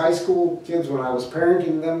kids as high school kids, when I was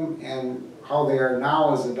parenting them, and how they are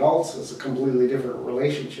now as adults, is a completely different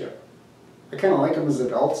relationship. I kind of like them as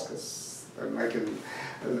adults because and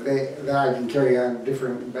I can carry on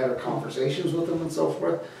different, better conversations with them and so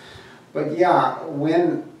forth. But yeah,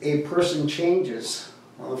 when a person changes,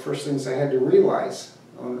 one of the first things I had to realize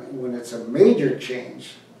when it's a major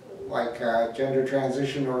change, like gender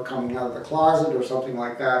transition or coming out of the closet or something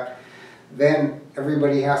like that, then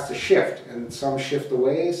everybody has to shift, and some shift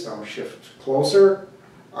away, some shift closer.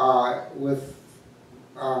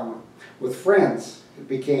 With friends, it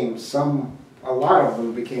became a lot of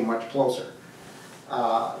them became much closer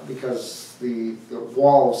because the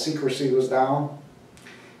wall of secrecy was down,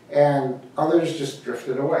 and others just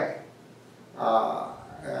drifted away.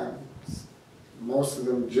 And most of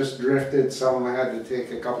them just drifted. Some had to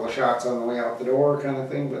take a couple of shots on the way out the door, kind of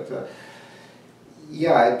thing. But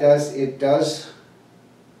yeah, it does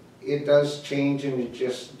change into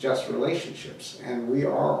just relationships, and we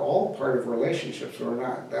are all part of relationships. We're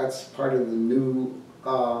not. That's part of the new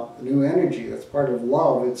energy. That's part of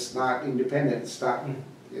love. It's not independent. It's not.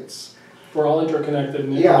 It's. We're all interconnected.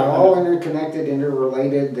 And yeah, all interconnected,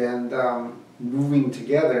 interrelated, and moving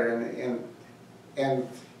together. And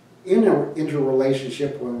in an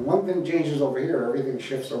interrelationship, when one thing changes over here, everything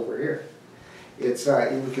shifts over here. It's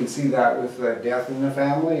you can see that with death in the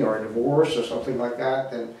family or a divorce or something like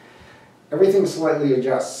that. Then everything slightly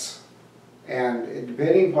adjusts, and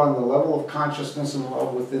depending upon the level of consciousness and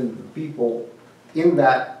love within the people in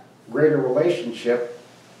that greater relationship,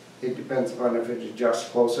 it depends upon if it adjusts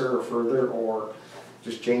closer or further or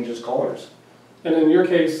just changes colors. And in your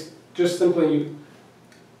case, just simply,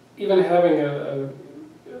 even having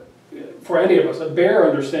for any of us, a bare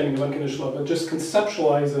understanding of unconditional love, but just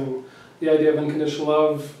conceptualizing the idea of unconditional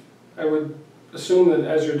love, I would assume that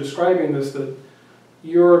as you're describing this, that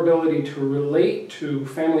your ability to relate to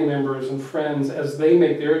family members and friends as they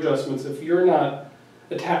make their adjustments, if you're not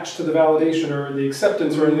attached to the validation or the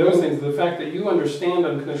acceptance or any of those things, the fact that you understand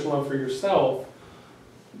unconditional love for yourself,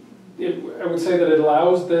 I would say that it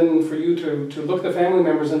allows then for you to look at the family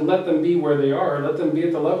members and let them be where they are, let them be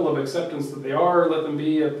at the level of acceptance that they are, let them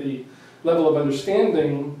be at the level of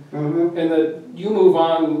understanding, and that you move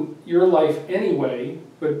on your life anyway,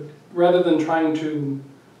 but rather than trying to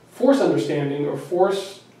force understanding or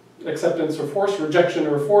force acceptance or force rejection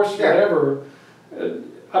or force whatever,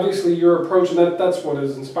 obviously your approach, and that's what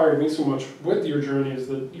has inspired me so much with your journey, is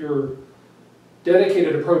that your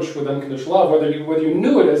dedicated approach with unconditional love, whether you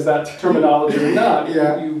knew it as that terminology or not,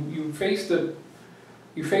 you faced it,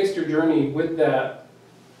 you faced your journey with that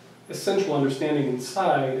essential understanding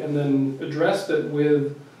inside, and then addressed it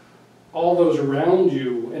with all those around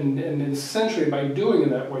you, and essentially by doing it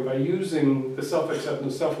that way, by using the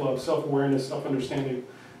self-acceptance, self-love, self-awareness, self-understanding,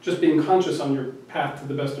 just being conscious on your path to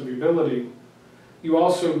the best of your ability, you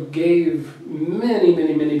also gave many,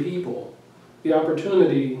 many, many people the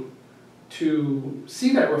opportunity to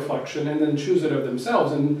see that reflection and then choose it of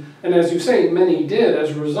themselves. And as you say, many did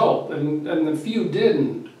as a result, and the few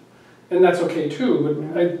didn't. And that's okay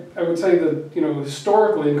too, but I would say that,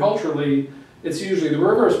 historically and culturally, it's usually the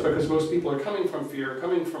reverse, because most people are coming from fear,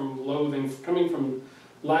 coming from loathing, coming from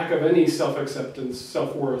lack of any self-acceptance,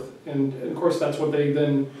 self-worth, and of course that's what they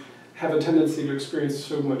then have a tendency to experience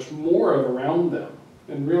so much more of around them.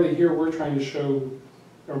 And really here we're trying to show,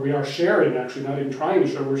 or we are sharing actually, not even trying to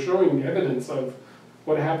show, we're showing evidence of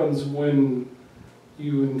what happens when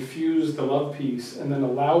you infuse the love piece and then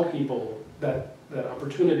allow people that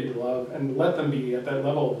opportunity to love and let them be at that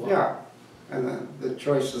level of love. Yeah, and then the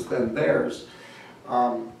choice is then theirs.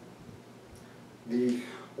 The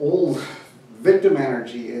old victim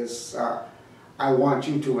energy is, I want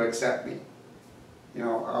you to accept me.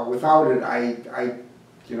 Without it,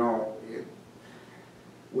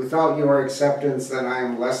 without your acceptance, then I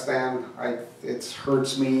am less than. It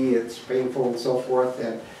hurts me. It's painful and so forth.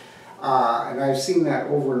 And I've seen that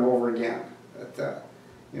over and over again. That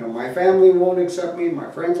my family won't accept me, my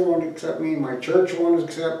friends won't accept me, my church won't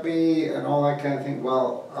accept me, and all that kind of thing.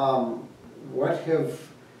 Well, what have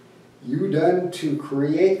you done to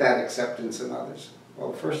create that acceptance in others?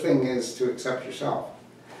 Well, the first thing is to accept yourself.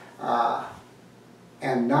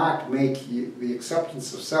 And not make the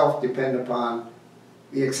acceptance of self depend upon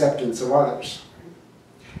the acceptance of others.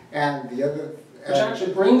 And the other... Which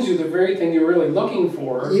actually brings you the very thing you're really looking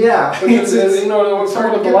for. Yeah. It's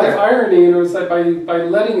sort of the life irony, it's that by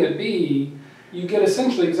letting it be, you get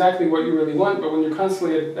essentially exactly what you really want, but when you're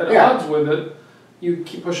constantly at odds with it, you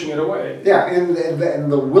keep pushing it away. Yeah,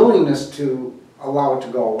 and the willingness to allow it to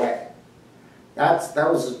go away. That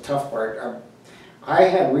was the tough part. I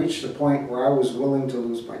had reached the point where I was willing to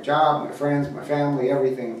lose my job, my friends, my family,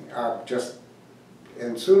 everything. And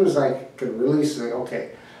as soon as I could release it,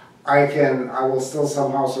 okay, I will still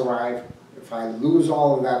somehow survive. if I lose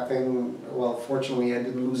all of that thing, well, fortunately I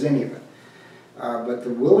didn't lose any of it. But the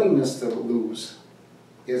willingness to lose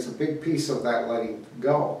is a big piece of that letting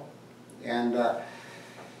go. And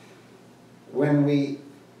when we,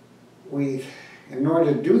 in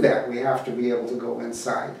order to do that, we have to be able to go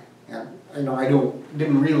inside. And I know I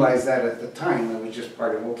didn't realize that at the time. It was just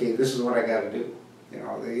part of, okay, this is what I got to do. You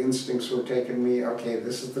know, the instincts were taking me, okay,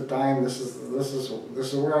 this is the time, this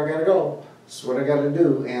is where I got to go. This is what I got to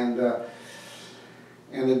do. And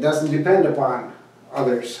it doesn't depend upon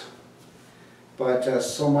others. But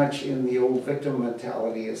so much in the old victim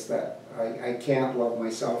mentality is that I can't love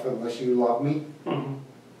myself unless you love me. Mm-hmm.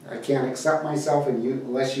 I can't accept myself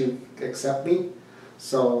unless you accept me.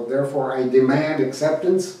 So therefore I demand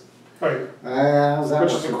acceptance. Right.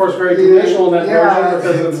 Which is of course very conditional in that version,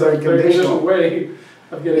 because it's a very conditional way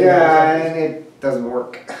of getting and it doesn't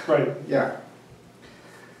work. Right. Yeah.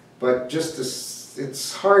 But just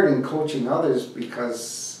it's hard in coaching others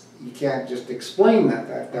because you can't just explain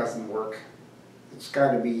that doesn't work. It's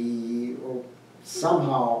got to be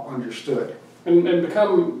somehow understood. And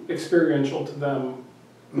become experiential to them,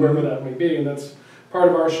 whoever that may be. And that's part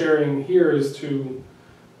of our sharing here, is to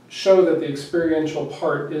show that the experiential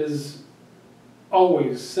part is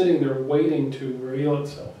always sitting there waiting to reveal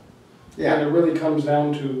itself. Yeah. And it really comes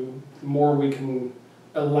down to the more we can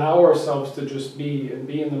allow ourselves to just be, and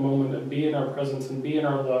be in the moment, and be in our presence, and be in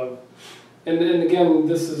our love. And again,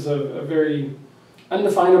 this is a very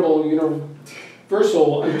undefinable,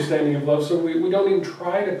 universal understanding of love, so we don't even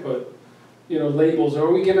try to put, labels,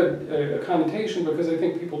 or we give it a connotation, because I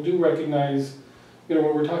think people do recognize, when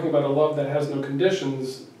we're talking about a love that has no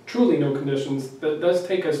conditions, truly no conditions, that does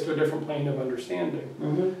take us to a different plane of understanding.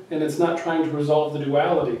 Mm-hmm. And it's not trying to resolve the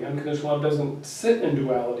duality. Unconditional love doesn't sit in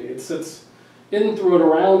duality. It sits in, through, and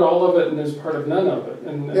around all of it, and is part of none of it.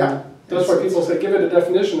 And that's why people say, give it a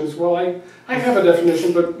definition. It's, well, I have a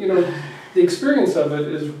definition, but the experience of it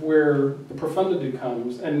is where the profundity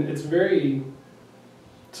comes, and it's very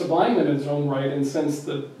sublime in its own right, in the sense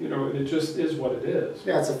that, it just is what it is.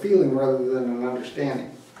 Yeah, it's a feeling rather than an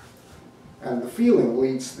understanding. And the feeling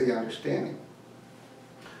leads to the understanding.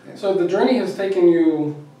 Yeah. So the journey has taken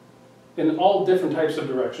you in all different types of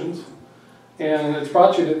directions, and it's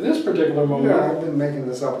brought you to this particular moment. Yeah, I've been making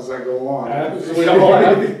this up as I go along. We all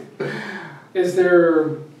have. Is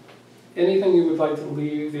there anything you would like to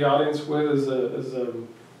leave the audience with as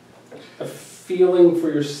a feeling for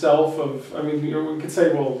yourself of, we could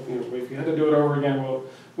say, well, if you had to do it over again, well,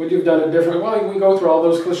 would you have done it differently? Well, we go through all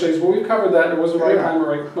those cliches. Well, we've covered that. It was a right time, a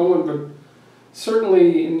right moment, but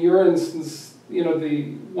certainly in your instance,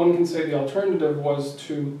 one can say the alternative was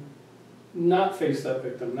to not face that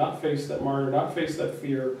victim, not face that martyr, not face that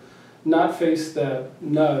fear, not face that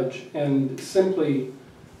nudge, and simply,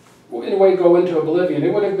 in a way, go into oblivion.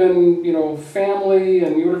 It would have been, family,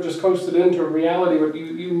 and you would have just coasted into reality, but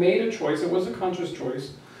you made a choice. It was a conscious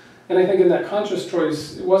choice. And I think in that conscious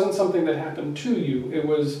choice, it wasn't something that happened to you. It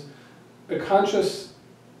was a conscious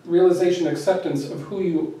realization, acceptance of who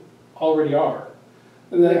you already are.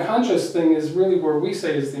 And that conscious thing is really where we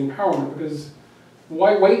say is the empowerment, because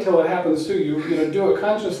why wait till it happens to you? Do it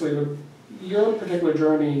consciously. But your particular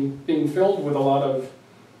journey being filled with a lot of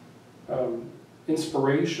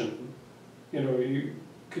inspiration,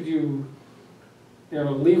 could you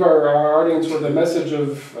leave our audience with a message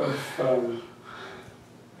of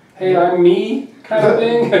hey, I'm me kind of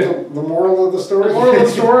thing? The moral of the story? The moral of the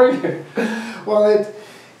story? Well,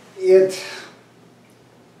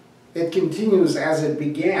 it continues as it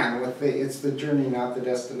began with it's the journey, not the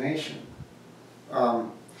destination.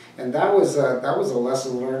 And that was a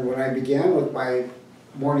lesson learned when I began with my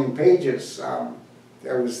morning pages.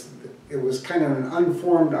 It was kind of an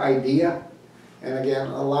unformed idea, and again,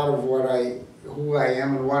 a lot of who I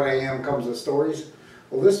am and what I am comes with stories.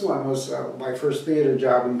 Well, this one was my first theater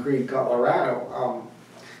job in Creede, Colorado,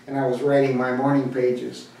 and I was writing my morning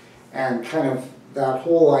pages, and kind of that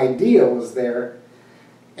whole idea was there.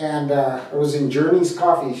 And I was in Journey's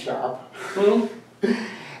coffee shop,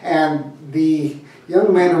 and the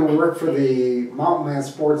young men who worked for the Mountain Man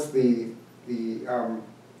Sports, the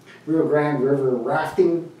Rio Grande River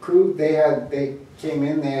rafting crew, they came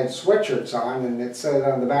in, they had sweatshirts on, and it said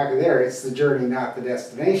on the back of there, "It's the journey, not the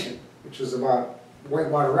destination," which was about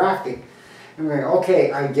whitewater rafting. And we're like,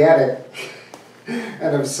 okay, I get it.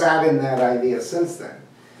 And I've sat in that idea since then.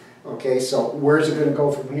 Okay, so where's it going to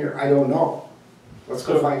go from here? I don't know. Let's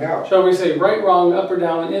go find out. Shall we say right, wrong, up or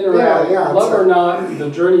down, in or out, love or not,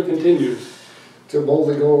 the journey continues. To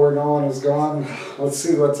boldly go where no one has gone. Let's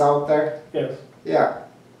see what's out there. Yes. Yeah.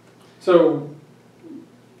 So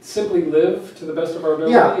simply live to the best of our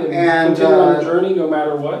ability, and and continue on the journey no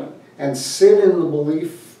matter what. and sit in the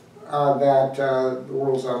belief that the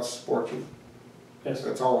world's out to support you. Yes.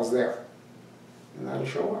 That's always there. And that'll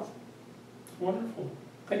show up. Wonderful.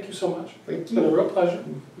 Thank you so much. Thank It's been a you. real pleasure.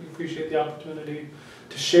 We appreciate the opportunity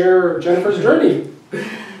to share Jennifer's journey.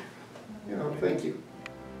 Thank you.